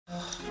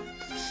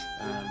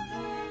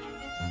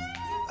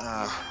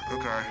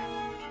Okay.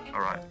 All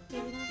right.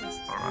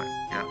 All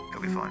right. Yeah,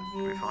 it'll be fine.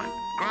 It'll be fine.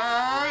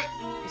 Great!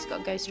 He's got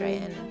to go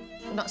straight in.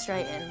 Well, not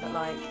straight in, but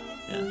like...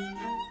 Yeah.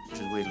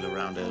 Just wheedle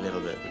around it a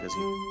little bit because he...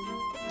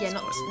 Yeah,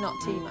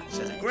 not too much.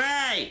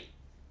 Great!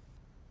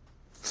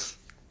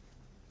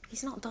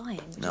 He's not dying.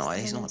 No,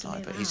 he's not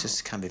dying, but he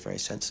just can be very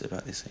sensitive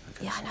about this thing.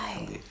 Yeah,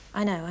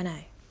 I know.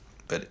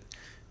 But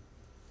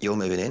you're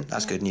moving in.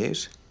 That's good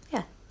news.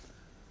 Yeah.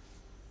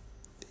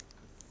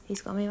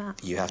 He's got to move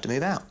out. You have to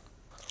move out.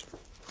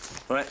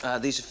 All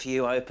right, these are for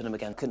you. I opened them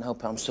again. Couldn't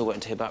help it. I'm still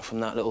waiting to hear back from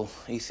that little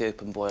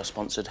Ethiopian boy I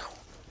sponsored.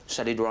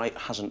 Said he'd write,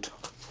 hasn't.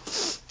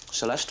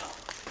 Celeste?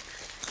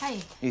 Hey.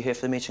 You here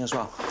for the meeting as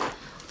well?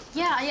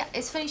 Yeah,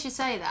 it's funny you should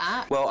say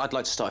that. Well, I'd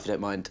like to start, if you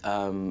don't mind.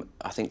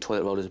 I think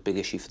toilet roll is a big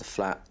issue for the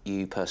flat.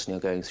 You personally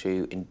are going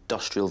through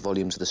industrial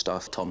volumes of the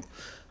stuff, Tom.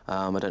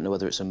 I don't know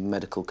whether it's a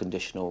medical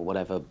condition or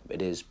whatever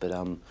it is, but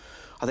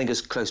I think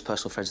as close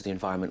personal friends of the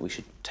environment, we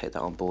should take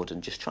that on board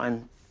and just try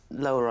and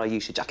lower our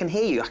usage. I can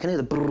hear you. I can hear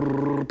the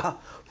brrrr, pa,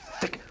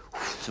 thick.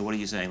 So what are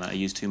you saying? That I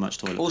use too much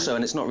toilet paper? Also,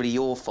 and it's not really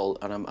your fault,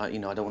 and I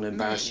don't want to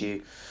embarrass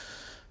you.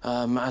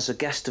 As a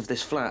guest of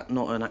this flat,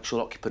 not an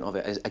actual occupant of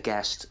it, as a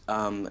guest,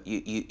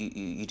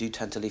 you do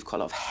tend to leave quite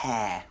a lot of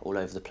hair all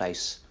over the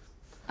place.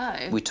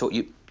 Oh. We taught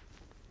you...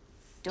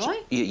 Do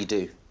I? Yeah, you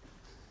do.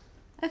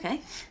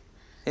 OK.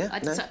 Yeah?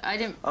 I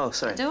didn't... Oh,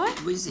 sorry. Do I?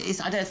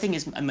 I don't think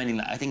it's...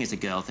 I think it's a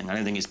girl thing. I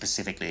don't think it's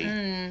specifically...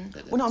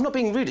 Well, no, I'm not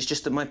being rude. It's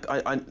just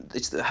that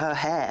it's that her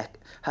hair,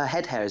 her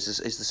head hair is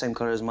the same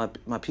colour as my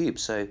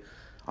pubes. So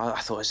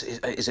I thought,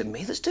 is it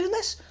me that's doing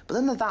this? But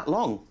then they're that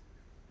long.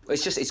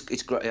 It's just,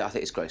 it's great. I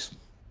think it's gross.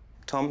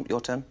 Tom,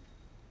 your turn.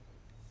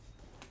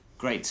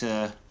 Great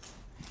to...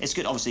 It's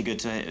good, obviously good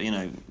to, you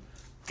know,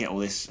 get all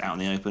this out in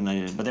the open.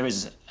 But there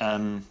is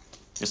a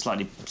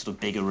slightly sort of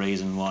bigger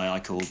reason why I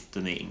called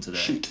the meeting today.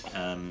 Shoot.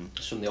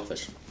 It's from the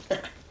office.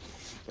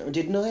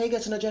 Did Noé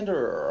get an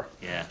agenda?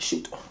 Yeah.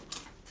 Shoot.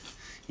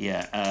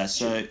 Yeah,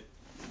 so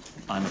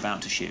I'm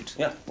about to shoot.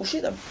 Yeah, we'll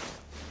shoot them.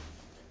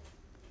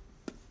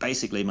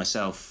 Basically,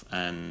 myself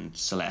and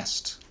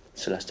Celeste...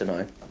 Celeste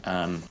and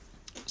I.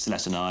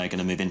 Celeste and I are going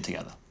to move in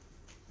together.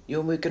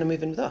 You're going to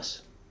move in with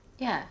us?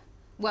 Yeah.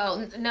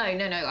 Well, no,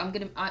 I'm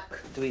going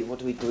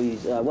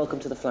to... Welcome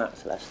to the flat,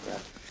 Celeste.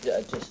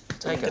 Just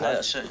take it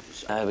out.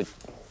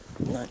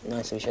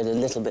 Nice if we showed a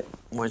little bit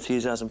more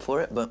enthusiasm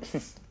for it, but...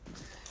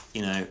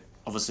 You know,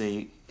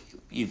 obviously,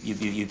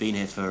 you've been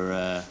here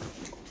for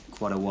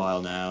quite a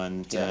while now,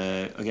 and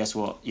I guess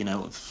what, you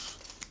know,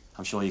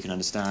 I'm sure you can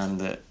understand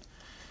that,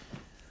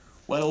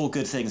 well, all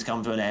good things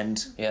come to an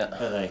end, yeah.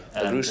 Don't they?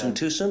 The gruesome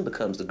twosome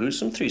becomes the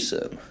gruesome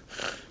threesome.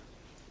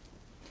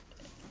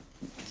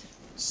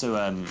 So,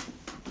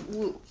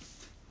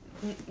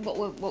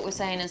 what we're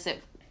saying is that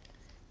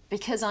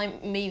because I'm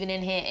moving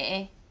in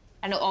here,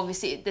 and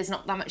obviously there's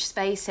not that much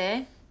space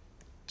here.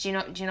 Do you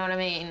know what I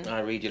mean? I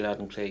read you loud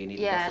and clear. You need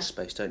enough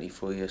space, don't you,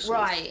 for your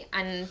right,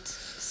 and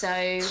so.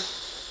 I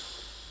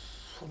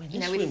mean,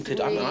 this room could.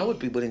 I would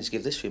be willing to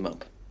give this room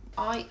up.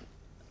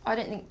 I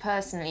don't think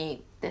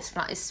personally this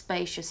flat is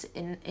spacious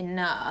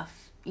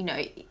enough. You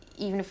know,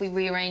 even if we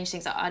rearrange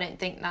things, I don't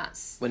think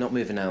that's... We're not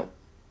moving out.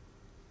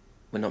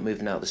 We're not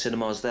moving out. The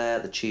cinema's there,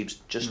 the tube's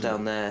just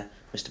down there.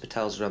 Mr.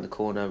 Patel's around the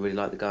corner, I really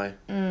like the guy.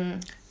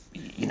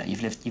 You know,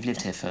 you've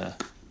lived here for...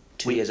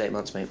 2 years, 8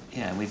 months, mate.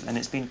 Yeah, and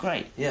it's been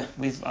great. Yeah.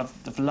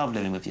 I've loved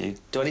living with you.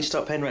 Do I need to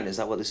start paying rent? Is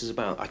that what this is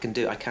about? I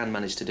can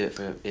manage to do it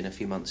in a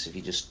few months if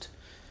you just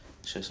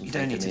show some faith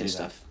in me and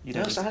stuff. You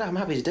don't need to. I'm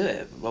happy to do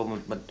it. Well,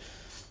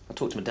 I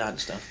talk to my dad and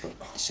stuff, but...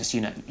 It's just,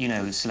 you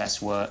know Celeste's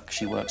work,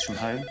 she works from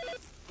home.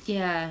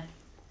 Yeah.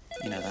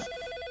 You know that.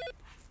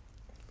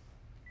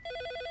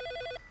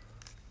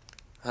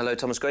 Hello,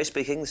 Thomas Gray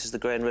speaking. This is the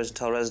Gray and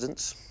Rosenthal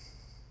residence.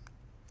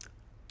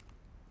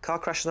 Car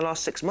crash in the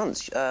last 6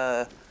 months. Did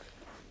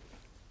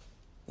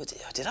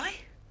I?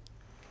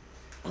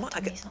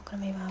 He's not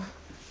going to move out.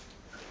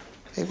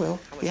 He will.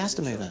 He has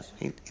to move out.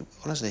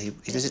 Honestly,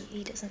 he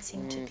doesn't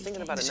seem to be.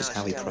 Thinking about it This now, is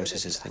how he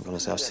processes things.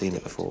 Honestly, I've seen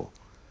it before.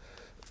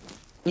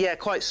 Yeah,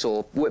 quite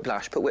sore.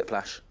 Whiplash. Put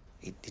whiplash.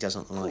 He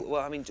doesn't like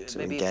to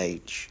maybe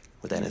engage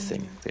with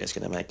anything that's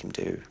going to make him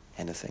do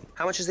anything.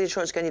 How much is the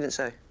insurance again? You didn't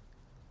say.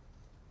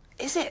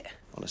 Is it?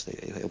 Honestly,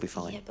 he'll be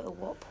fine. Yeah, but at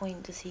what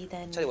point does he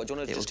then... Tell you what, do you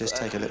want to just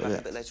take a little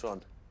bit later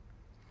on?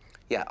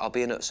 Yeah, I'll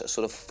be in at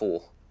sort of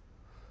 4.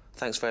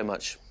 Thanks very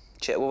much.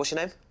 What's your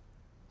name?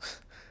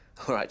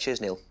 All right,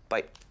 cheers, Neil.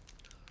 Bye.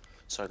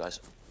 Sorry, guys.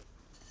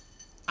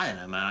 I don't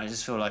know, man. I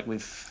just feel like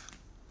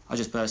I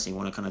just personally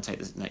want to kind of take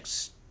the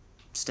next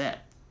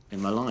step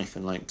in my life,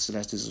 and like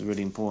Celeste is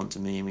really important to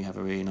me, and we have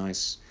a really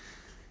nice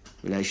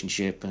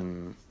relationship,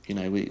 and you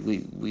know,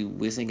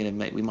 we're thinking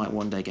of we might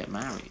one day get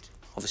married.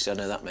 Obviously, I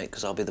know that, mate,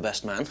 because I'll be the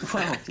best man.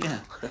 Well, yeah.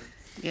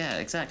 Yeah,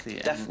 exactly.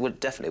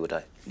 Definitely would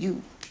I.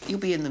 You'll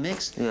be in the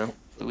mix. Yeah.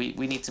 We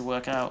need to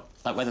work out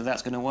like whether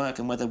that's going to work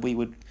and whether we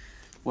would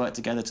work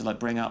together to like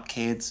bring up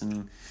kids,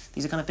 and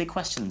these are kind of big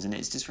questions, and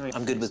it's just very...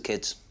 I'm good with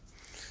kids.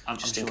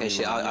 just sure in case.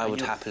 you will. I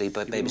would happily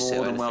babysit.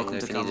 More than welcome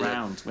to come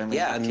round when we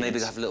have and maybe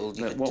kids. have a little.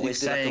 But what we're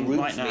saying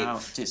right now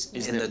is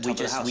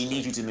that we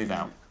need you to move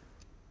out.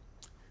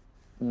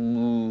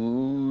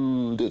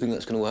 Don't think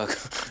that's going to work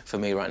for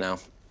me right now.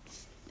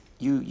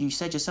 You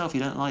said yourself you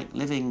don't like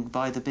living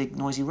by the big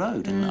noisy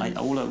road, and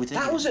all I would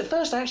think. That was at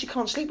first. I actually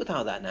can't sleep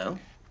without that now.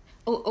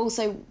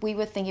 Also, we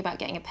were thinking about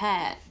getting a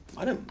pet.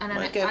 I don't. And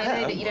might get a pet,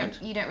 I know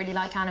that you don't really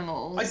like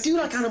animals. I do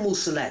like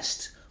animals,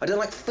 Celeste. I don't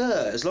like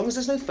fur. As long as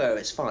there's no fur,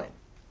 it's fine.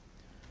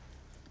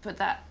 But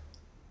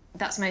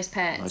that's most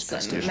pets. Most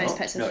pets do. Most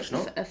pets No, it's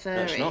not. are furry.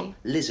 No, it's not.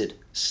 Lizard,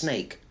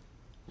 snake,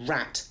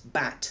 rat,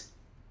 bat.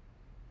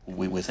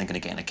 We were thinking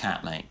of getting a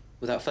cat, mate.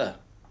 Without fur.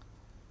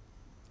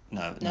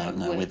 No,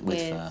 with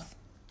fur.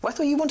 Well, I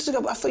thought you wanted to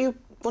go. I thought you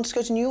wanted to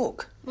go to New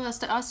York. Well,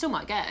 I still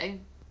might go.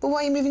 Well, why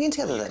are you moving in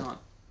together then? Can't.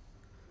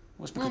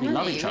 Well, it's because we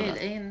love each other.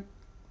 Really, and...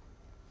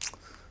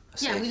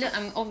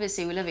 Yeah,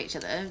 obviously we love each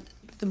other.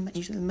 The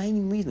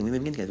main reason we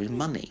moved in together is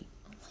money.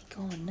 Oh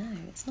my God, no,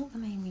 it's not the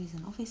main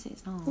reason. Obviously,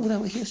 it's not. Well, that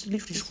was literally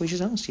just what we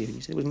just asked you.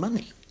 You said it was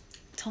money.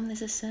 Tom,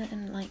 there's a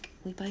certain, like,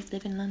 we both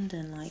live in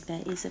London, like,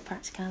 there is a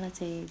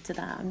practicality to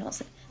that. I'm not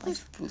saying... Like...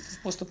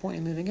 What's the point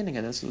in moving in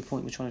together? That's the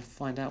point we're trying to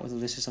find out whether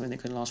this is something that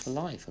can last for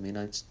life. I mean,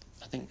 I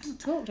think... We haven't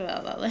talked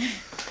about that, though.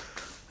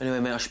 Anyway,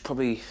 mate, I should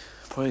probably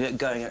get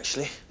going,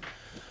 actually.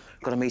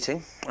 Got a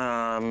meeting.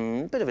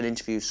 Bit of an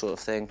interview sort of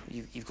thing.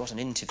 You've got an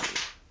interview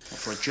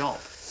for a job.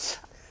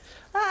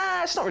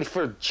 It's not really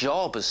for a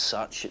job as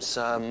such. It's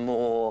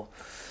more...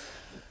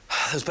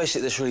 There's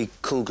basically this really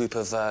cool group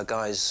of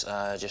guys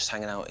just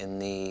hanging out in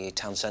the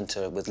town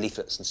centre with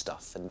leaflets and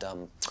stuff, and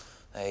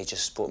they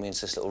just brought me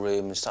into this little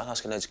room and started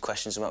asking loads of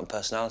questions about my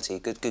personality.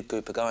 Good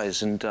group of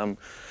guys, and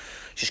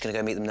just going to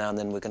go meet them now, and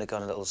then we're going to go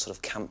on a little sort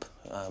of camp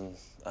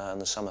in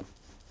the summer.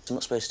 I'm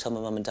not supposed to tell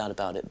my mum and dad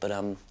about it, but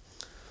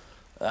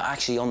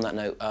actually, on that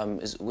note,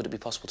 would it be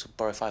possible to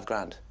borrow £5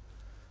 grand?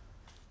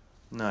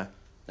 No.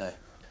 No.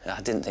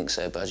 I didn't think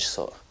so, but I just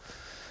thought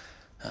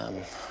I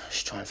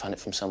should try and find it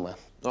from somewhere.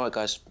 All right,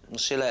 guys. I'll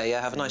see you later, yeah?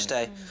 Have a nice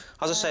day.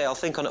 As I say, I'll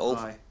think on it all.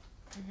 Bye.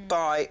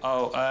 Bye.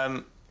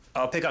 Oh,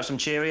 I'll pick up some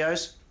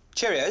Cheerios.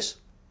 Cheerios?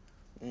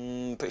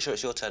 Pretty sure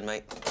it's your turn,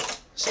 mate.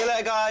 See you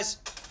later, guys.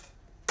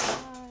 Bye.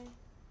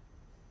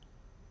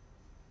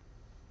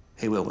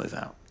 He will move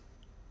out.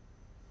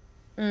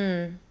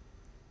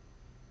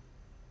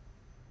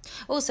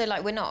 Also,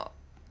 like, we're not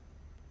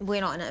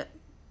in a,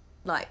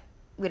 like,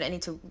 we don't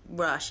need to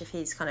rush if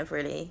he's kind of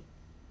really,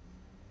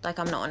 like,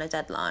 I'm not on a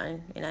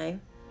deadline, you know?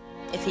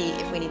 If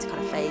we need to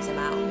kind of phase him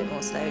out a bit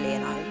more slowly,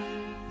 and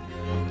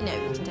we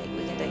can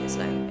take it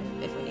slow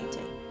if we need to,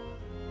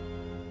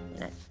 you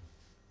know?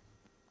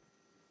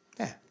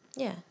 Yeah.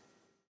 Yeah.